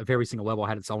top if every single level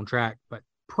had its own track, but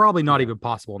probably not even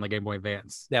possible in the Game Boy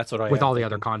Advance. That's what with all the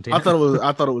other content. I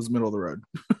thought it was middle of the road.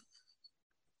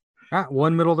 All right,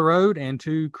 1 middle of the road and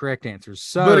 2 correct answers.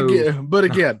 So, but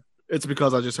again, it's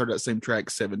because I just heard that same track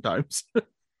 7 times.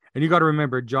 And you got to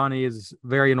remember, Johnny is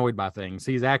very annoyed by things.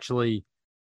 He's actually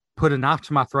put a knife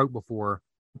to my throat before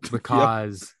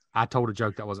because I told a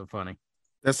joke that wasn't funny.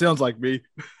 That sounds like me.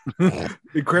 I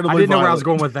Incredibly didn't know where I was violent.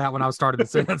 going with that when I started the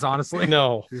sentence, honestly.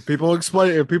 No. If people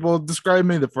describe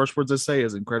me, the first words I say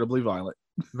is incredibly violent.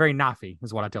 Very knifey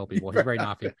is what I tell people. He's very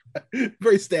knifey.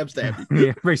 Very stabby.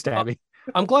 Yeah, very stabby.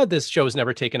 I'm glad this show is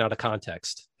never taken out of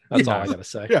context. That's all I gotta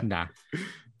say. Yeah. Nah.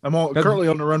 I'm currently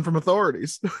on the run from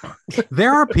authorities.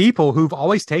 There are people who've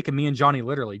always taken me and Johnny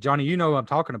literally. Johnny, you know who I'm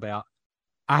talking about.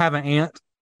 I have an aunt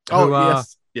who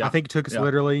Yes. Yeah. I think took us Yeah.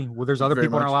 literally. Well, there's other Very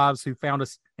people in our much. lives who found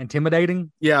us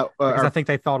intimidating Yeah. because I think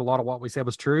they thought a lot of what we said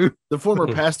was true. The former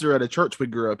pastor at a church we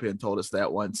grew up in told us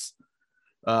that once.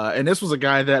 And this was a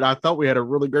guy that I thought we had a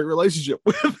really great relationship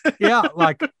with. Yeah,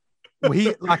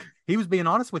 he was being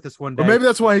honest with us one day. But maybe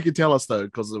that's why he could tell us though,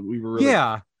 because we were really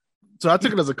Yeah, So I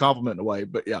took it as a compliment in a way,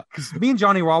 but yeah. because me and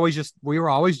Johnny were always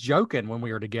joking when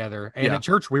we were together, and Yeah. at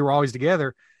church we were always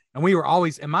together, and we were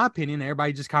always, in my opinion,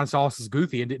 everybody just kind of saw us as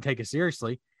goofy and didn't take us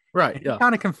seriously. Right. And Yeah. he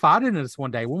kind of confided in us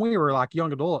one day when we were like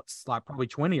young adults, like probably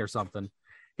 20 or something.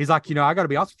 He's like, I got to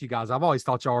be honest with you guys. I've always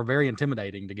thought y'all were very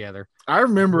intimidating together. I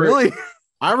remember Really? it.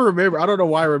 I remember. I don't know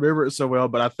why I remember it so well,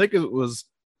 but I think it was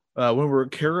when we were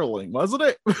caroling, wasn't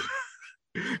it?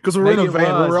 Because we were in a Maybe it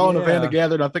van. We was, were all in a van yeah.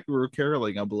 together, and I think we were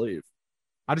caroling, I believe.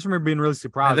 I just remember being really And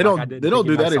surprised. they like, don't. I didn't They don't think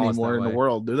do you guys that saw us anymore in the way.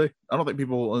 world, do they? I don't think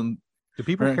people. Do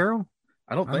people Right. carol?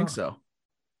 I don't I think don't- so.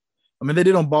 I mean, they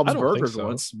did on Bob's I don't think Burgers so.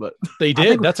 once, but They I did.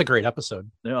 think- That's a great episode.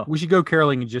 yeah. We should go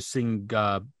caroling and just sing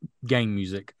gang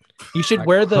music. You should Like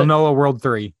wear the Noah World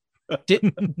 3.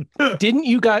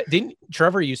 didn't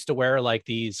Trevor used to wear like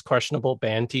these questionable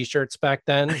band t-shirts back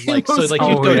then? Like so knows like how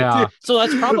you Oh, go yeah. so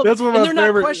that's probably That's one and of they're my not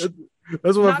favorite. question-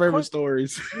 That's one of my not favorite que-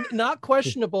 stories. not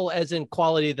questionable as in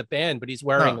quality of the band, but he's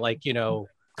wearing No. like,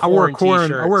 I wore a corn corn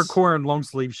t-shirts long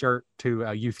sleeve shirt to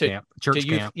a youth To- camp, to church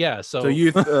youth, camp, yeah. So To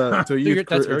youth, to youth,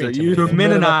 that's very to intimidating. youth to a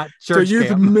Mennonite to church youth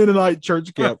camp. Mennonite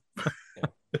church camp.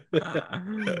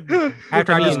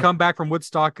 After I just mean- come back from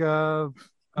Woodstock,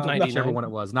 99. whichever one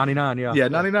it was, 99. Yeah. Yeah,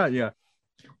 99. Yeah,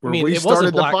 where mean, we it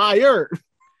wasn't started the black- fire.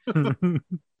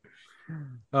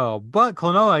 Oh, but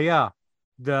Klonoa, yeah,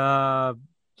 the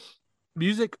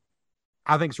music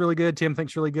I think is really good. Tim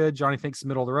thinks really good. Johnny thinks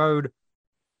middle of the road.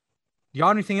 Y'all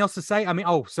have anything else to say? I mean,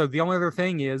 so the only other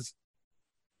thing is,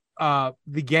 the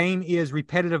game is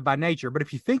repetitive by nature. But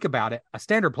if you think about it, a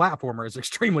standard platformer is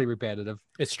extremely repetitive.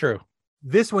 it's true.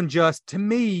 This one just, to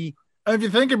me, If you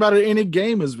think about it, any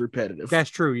game is repetitive. that's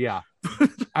true. Yeah.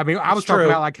 I mean, I was It's talking true.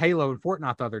 about like Halo and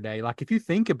Fortnite the other day. Like, if you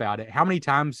think about it, how many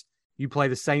times you play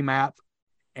the same map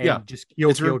and Yeah. just kill,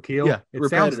 It's kill. yeah, It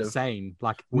sounds repetitive. insane.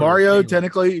 Like Mario, Halo.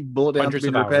 technically, bullet down Hundreds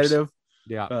to being of hours. repetitive.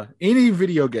 Yeah. Any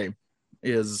video game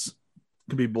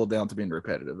can be boiled down to being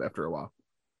repetitive after a while.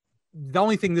 The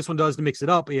only thing this one does to mix it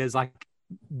up is like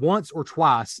once or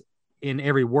twice in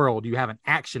every world, you have an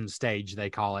action stage, they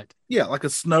call it. Yeah, like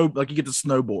like you get to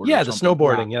snowboard. Yeah, or the something.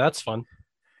 snowboarding. Yeah, that's fun.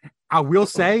 I will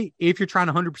say, if you're trying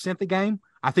to 100% the game,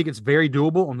 I think it's very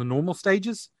doable on the normal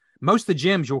stages. Most of the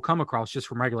gems you'll come across just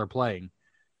from regular playing.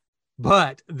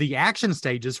 But the action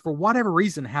stages, for whatever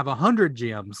reason, have 100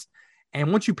 gems.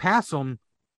 And once you pass them,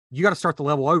 you got to start the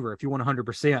level over if you want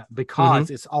 100% because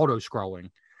it's auto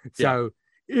scrolling. So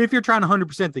if you're trying to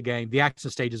 100% the game, the action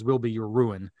stages will be your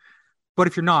ruin. But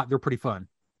if you're not, they're pretty fun.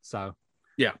 So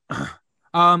Yeah.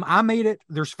 I made it.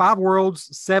 There's 5 worlds,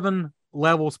 7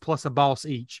 levels plus a boss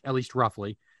each, at least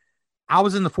roughly. I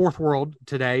was in the 4th world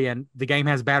today, and the game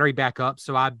has battery backup,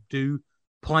 so I do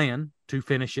plan to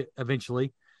finish it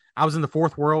eventually. I was in the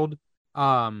 4th world.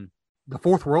 The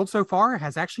 4th world so far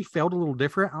has actually felt a little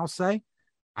different, I'll say.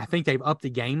 I think they've upped the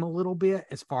game a little bit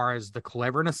as far as the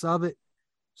cleverness of it.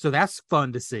 So that's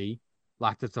fun to see.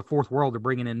 Like that the 4th world, they're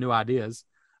bringing in new ideas.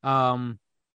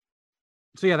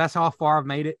 So yeah, that's how far I've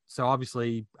made it. So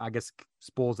obviously, I guess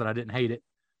spoils that I didn't hate it.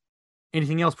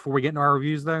 Anything else before we get into our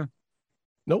reviews, though?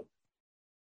 Nope.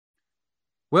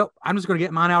 Well, I'm just going to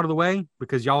get mine out of the way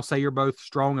because y'all say you're both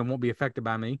strong and won't be affected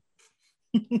by me.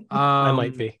 I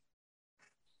might be.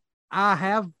 I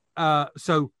have.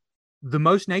 So the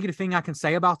most negative thing I can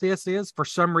say about this is, for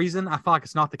some reason, I feel like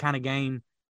it's not the kind of game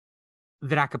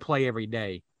that I could play every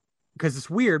day. Because it's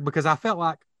weird, because I felt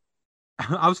like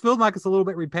I was feeling like it's a little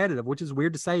bit repetitive, which is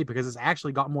weird to say because it's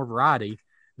actually got more variety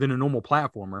than a normal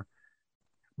platformer.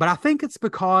 But I think it's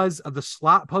because of the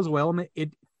slight puzzle element.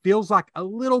 It feels like a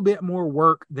little bit more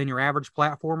work than your average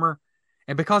platformer.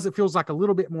 And because it feels like a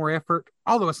little bit more effort,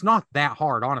 although it's not that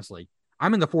hard, honestly.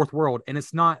 I'm in the 4th world and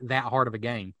it's not that hard of a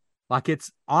game. Like,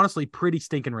 it's honestly pretty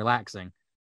stinking relaxing.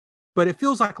 But it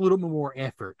feels like a little bit more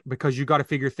effort because you got to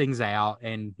figure things out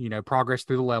and, progress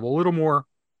through the level a little more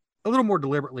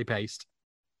deliberately paced.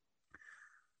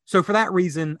 So for that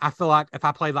reason, I feel like if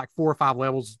I played like 4 or 5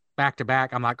 levels back to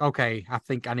back, I'm like, okay, I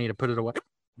think I need to put it away.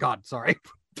 God, sorry.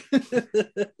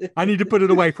 I need to put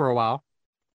it away for a while.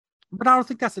 But I don't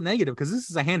think that's a negative because this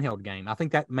is a handheld game. I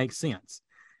think that makes sense.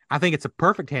 I think it's a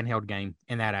perfect handheld game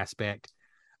in that aspect.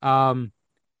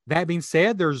 That being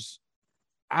said,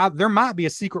 there might be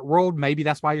a secret world. Maybe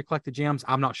that's why you collect the gems.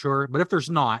 I'm not sure. But if there's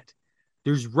not,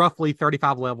 there's roughly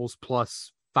 35 levels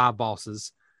plus 5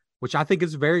 bosses, which I think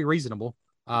is very reasonable.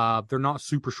 They're not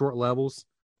super short levels.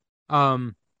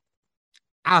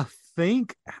 I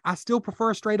think I still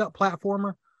prefer a straight up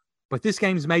platformer, but this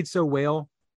game's made so well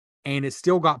and it's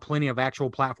still got plenty of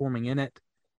actual platforming in it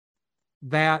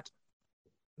that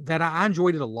I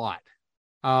enjoyed it a lot.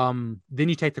 Then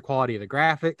you take the quality of the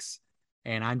graphics,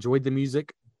 and I enjoyed the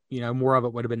music. More of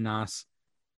it would have been nice.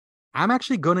 I'm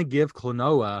actually going to give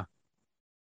Klonoa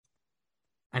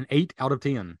an 8 out of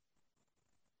 10.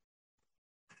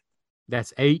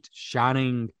 That's 8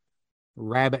 shining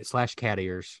rabbit/cat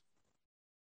ears.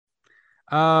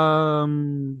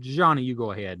 Johnny, you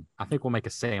go ahead. I think we'll make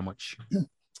a sandwich.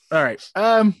 All right.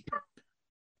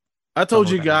 I told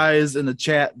you guys in the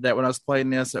chat that when I was playing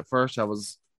this at first, I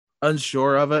was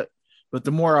unsure of it, but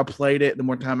the more I played it, the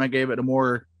more time I gave it, the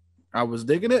more I was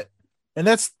digging it. And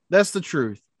that's the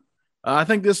truth. I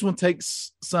think this one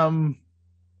takes some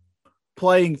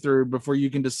playing through before you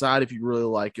can decide if you really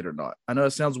like it or not. I know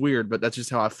it sounds weird, but that's just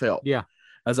how I felt. Yeah.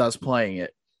 As I was playing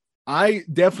it. I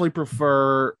definitely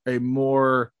prefer a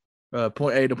more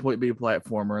point A to point B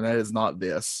platformer, and that is not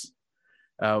this.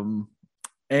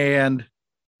 And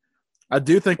I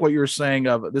do think what you're saying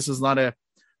of this is not the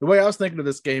way I was thinking of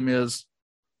this game is,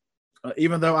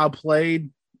 even though I played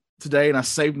today and I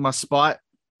saved my spot,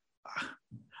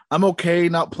 I'm okay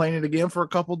not playing it again for a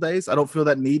couple days. I don't feel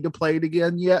that need to play it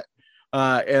again yet.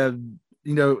 And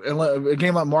a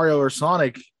game like Mario or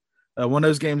Sonic, when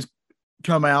those games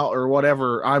come out or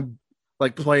whatever, I'm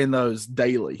like playing those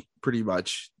daily, pretty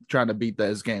much trying to beat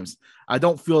those games. I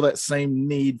don't feel that same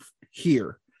need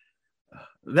here.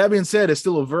 That being said, it's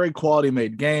still a very quality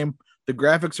made game. The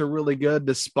graphics are really good,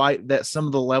 despite that some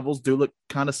of the levels do look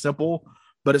kind of simple,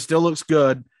 but it still looks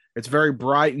good. It's very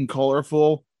bright and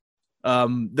colorful. We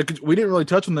didn't really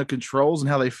touch on the controls and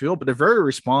how they feel, but they're very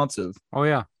responsive. Oh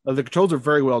yeah. The controls are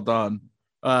very well done.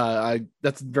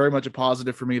 That's very much a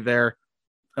positive for me there.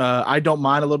 I don't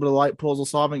mind a little bit of light puzzle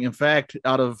solving. In fact,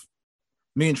 out of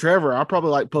me and Trevor, I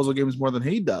probably like puzzle games more than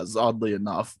he does, oddly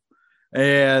enough.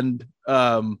 And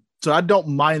so I don't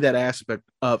mind that aspect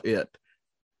of it.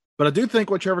 But I do think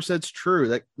what Trevor said is true.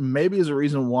 That maybe is a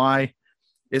reason why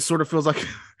it sort of feels like,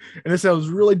 and it sounds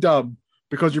really dumb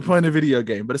because you're playing a video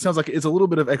game, but it sounds like it's a little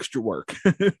bit of extra work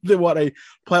than what a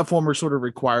platformer sort of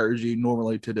requires you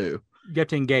normally to do. You get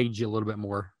to engage you a little bit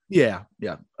more. Yeah.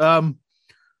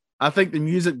 I think the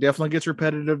music definitely gets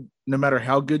repetitive no matter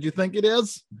how good you think it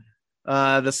is.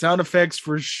 The sound effects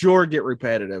for sure get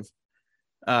repetitive.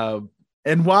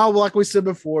 And while, like we said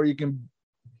before, you can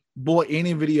boil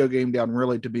any video game down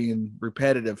really to being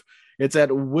repetitive, it's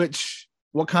at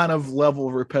what kind of level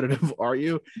of repetitive are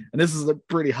you? And this is a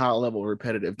pretty high level of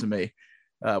repetitive to me,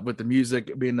 with the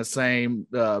music being the same,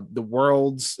 the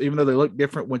worlds, even though they look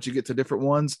different once you get to different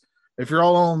ones. If you're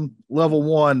all on level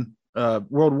 1,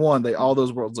 world 1, all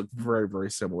those worlds look very, very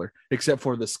similar, except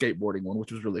for the skateboarding one,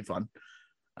 which was really fun.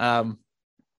 I'm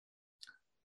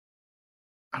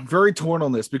very torn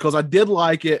on this because I did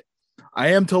like it. I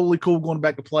am totally cool going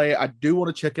back to play it. I do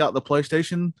want to check out the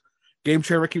PlayStation game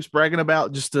Trevor keeps bragging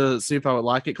about just to see if I would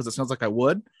like it, because it sounds like I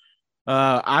would.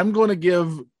 I'm going to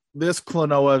give this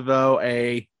Klonoa, though,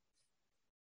 a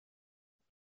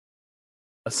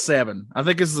 7. I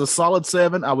think this is a solid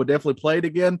 7. I would definitely play it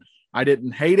again. I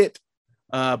didn't hate it,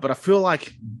 but I feel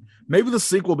like maybe the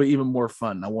sequel will be even more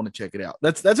fun. I want to check it out.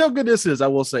 That's how good this is. I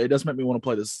will say it does make me want to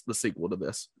play the sequel to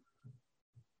this.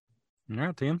 All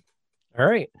right, Tim. All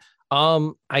right.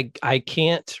 I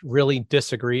can't really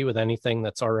disagree with anything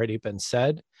that's already been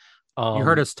said. You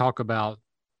heard us talk about.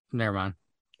 Never mind.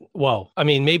 Well, I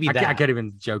mean, maybe I can't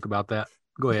even joke about that.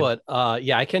 Go ahead. But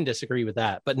yeah, I can disagree with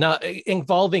that. But not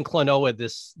involving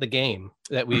Klonoa, the game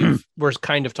that we're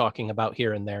kind of talking about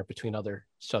here and there between other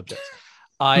subjects.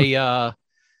 I'm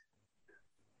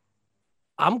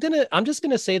just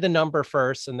gonna say the number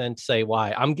first and then say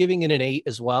why. I'm giving it an 8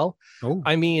 as well. Oh.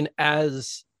 I mean,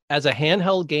 as a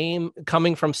handheld game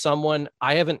coming from someone,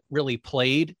 I haven't really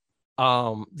played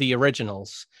the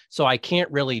originals, so I can't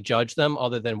really judge them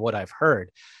other than what I've heard.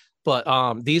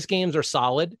 But these games are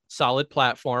solid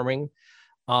platforming,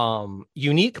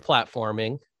 unique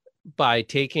platforming by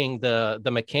taking the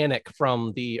mechanic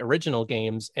from the original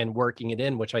games and working it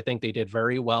in, which I think they did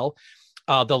very well.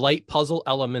 The light puzzle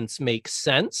elements make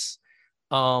sense.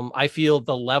 I feel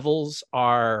the levels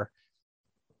are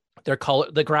The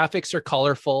graphics are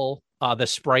colorful. The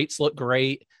sprites look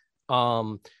great.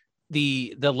 The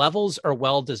levels are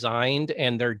well designed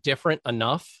and they're different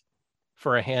enough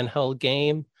for a handheld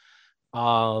game.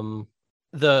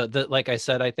 The like I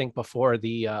said, I think before,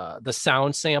 the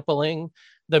sound sampling,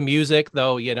 the music,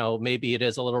 though, maybe it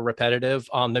is a little repetitive.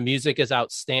 The music is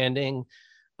outstanding.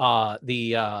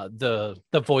 The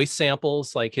voice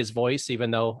samples, like his voice,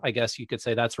 even though I guess you could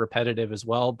say that's repetitive as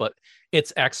well, but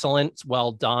it's excellent. It's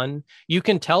well done. You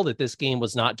can tell that this game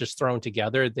was not just thrown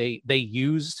together. They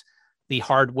used the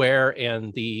hardware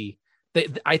and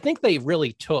I think they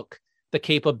really took the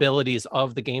capabilities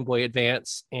of the Game Boy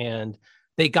Advance and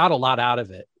they got a lot out of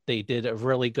it. They did a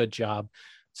really good job.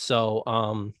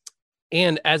 So,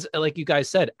 and as like you guys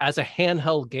said, as a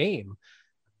handheld game,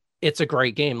 it's a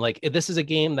great game. Like, this is a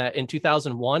game that in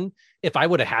 2001, if I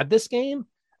would have had this game,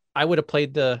 I would have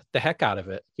played the heck out of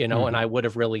it, and I would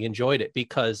have really enjoyed it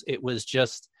because it was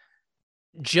just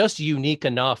unique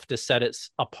enough to set it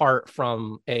apart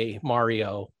from a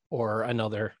Mario or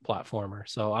another platformer.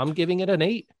 So I'm giving it an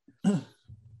 8. All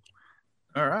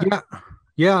right.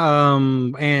 Yeah.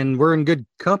 And we're in good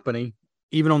company,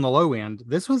 even on the low end.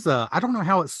 This was I don't know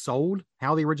how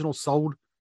the original sold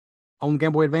on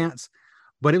Game Boy Advance,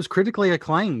 but it was critically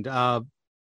acclaimed.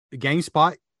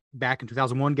 GameSpot back in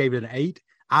 2001 gave it an 8.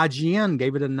 IGN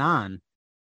gave it a 9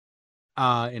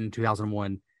 in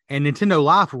 2001. And Nintendo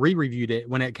Life re-reviewed it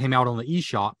when it came out on the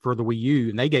eShop for the Wii U,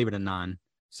 and they gave it a 9.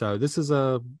 So that's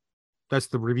the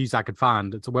reviews I could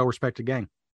find. It's a well-respected game.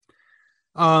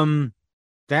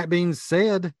 That being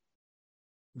said,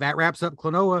 that wraps up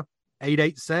Klonoa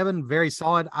 887. Very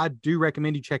solid. I do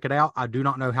recommend you check it out. I do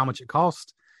not know how much it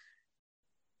cost.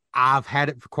 I've had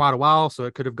it for quite a while, so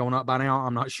it could have gone up by now.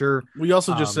 I'm not sure. We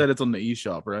also just said it's on the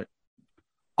eShop, right?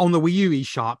 On the Wii U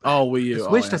eShop. Oh, Wii U.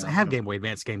 Switch doesn't have Game Boy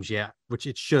Advance games yet, which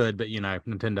it should, but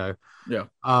Nintendo. Yeah.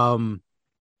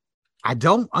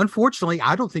 Unfortunately,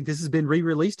 I don't think this has been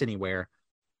re-released anywhere.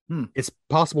 It's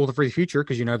possible for the future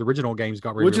because the original games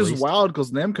got re-released. Which is wild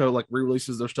because Namco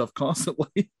re-releases their stuff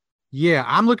constantly. Yeah,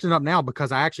 I'm looking it up now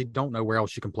because I actually don't know where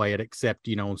else you can play it except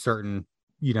on certain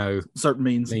certain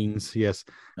means. Yes.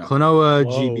 No. Klonoa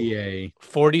GBA.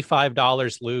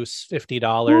 $45 loose,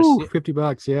 $50. Ooh,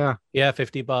 $50, yeah. Yeah,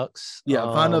 $50. Yeah,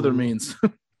 find other means.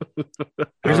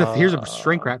 Here's a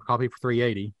shrink wrap copy for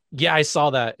 $380. Yeah, I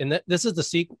saw that. And this is the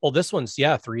sequel. Well, this one's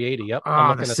 $380. Yep.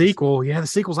 The sequel. The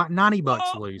sequel's like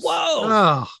 $90 loose. Whoa.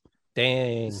 Oh,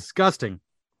 dang. Disgusting.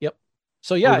 Yep.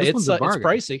 So yeah, it's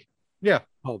pricey. Yeah.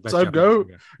 Oh, so go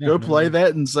play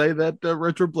that and say that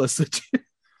Retro Bliss.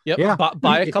 Yep. Yeah.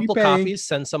 Buy a couple copies,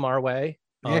 send some our way.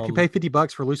 Yeah, if you pay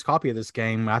 $50 for a loose copy of this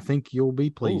game, I think you'll be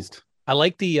pleased. Ooh. I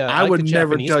like the. I would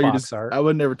never tell you to. Art. I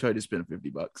would never tell you to spend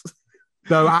 $50.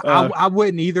 Though I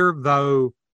wouldn't either.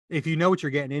 Though if you know what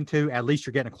you're getting into, at least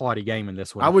you're getting a quality game in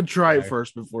this one. I would try it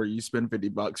first before you spend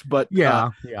 $50. But yeah.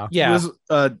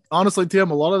 Honestly,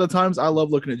 Tim, a lot of the times I love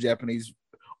looking at Japanese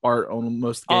art on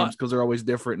most games because they're always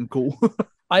different and cool.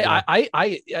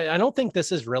 I don't think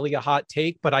this is really a hot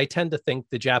take, but I tend to think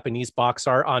the Japanese box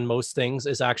art on most things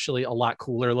is actually a lot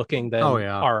cooler looking than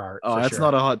our art. Oh, that's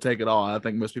not a hot take at all. I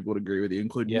think most people would agree with you,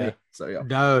 including me. So yeah.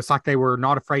 No, it's like they were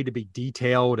not afraid to be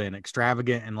detailed and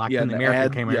extravagant, and like when the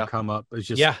American come up, it's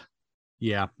just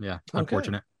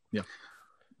unfortunate. Yeah.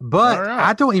 But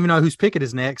I don't even know whose pick it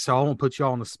is next, so I won't put you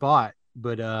all on the spot.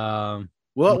 But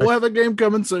we'll have a game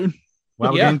coming soon.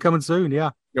 We'll have a game coming soon,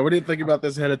 yeah. Yeah, we didn't think about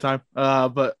this ahead of time.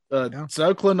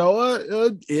 So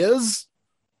Klonoa is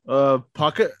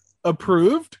Pocket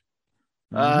approved.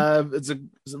 Mm-hmm. It's a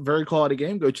very quality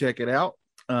game. Go check it out.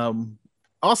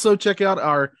 Also check out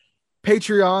our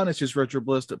Patreon. It's just Retro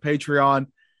Bliss at Patreon.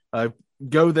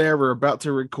 Go there. We're about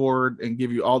to record and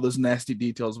give you all those nasty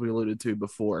details we alluded to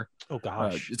before. Oh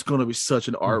gosh, it's going to be such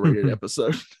an R-rated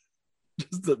episode.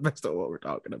 Just the best of what we're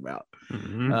talking about.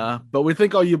 Mm-hmm. But we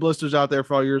thank all you blisters out there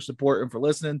for all your support and for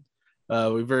listening.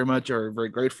 We very much are very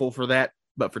grateful for that.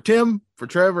 But for Tim, for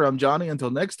Trevor, I'm Johnny. Until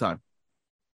next time.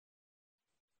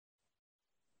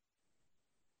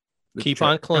 Keep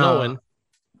on Klonoing.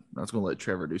 I was going to let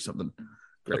Trevor do something.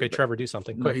 Great, okay, Trevor, do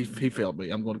something. No, he failed me.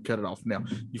 I'm going to cut it off now.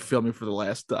 You failed me for the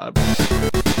last time.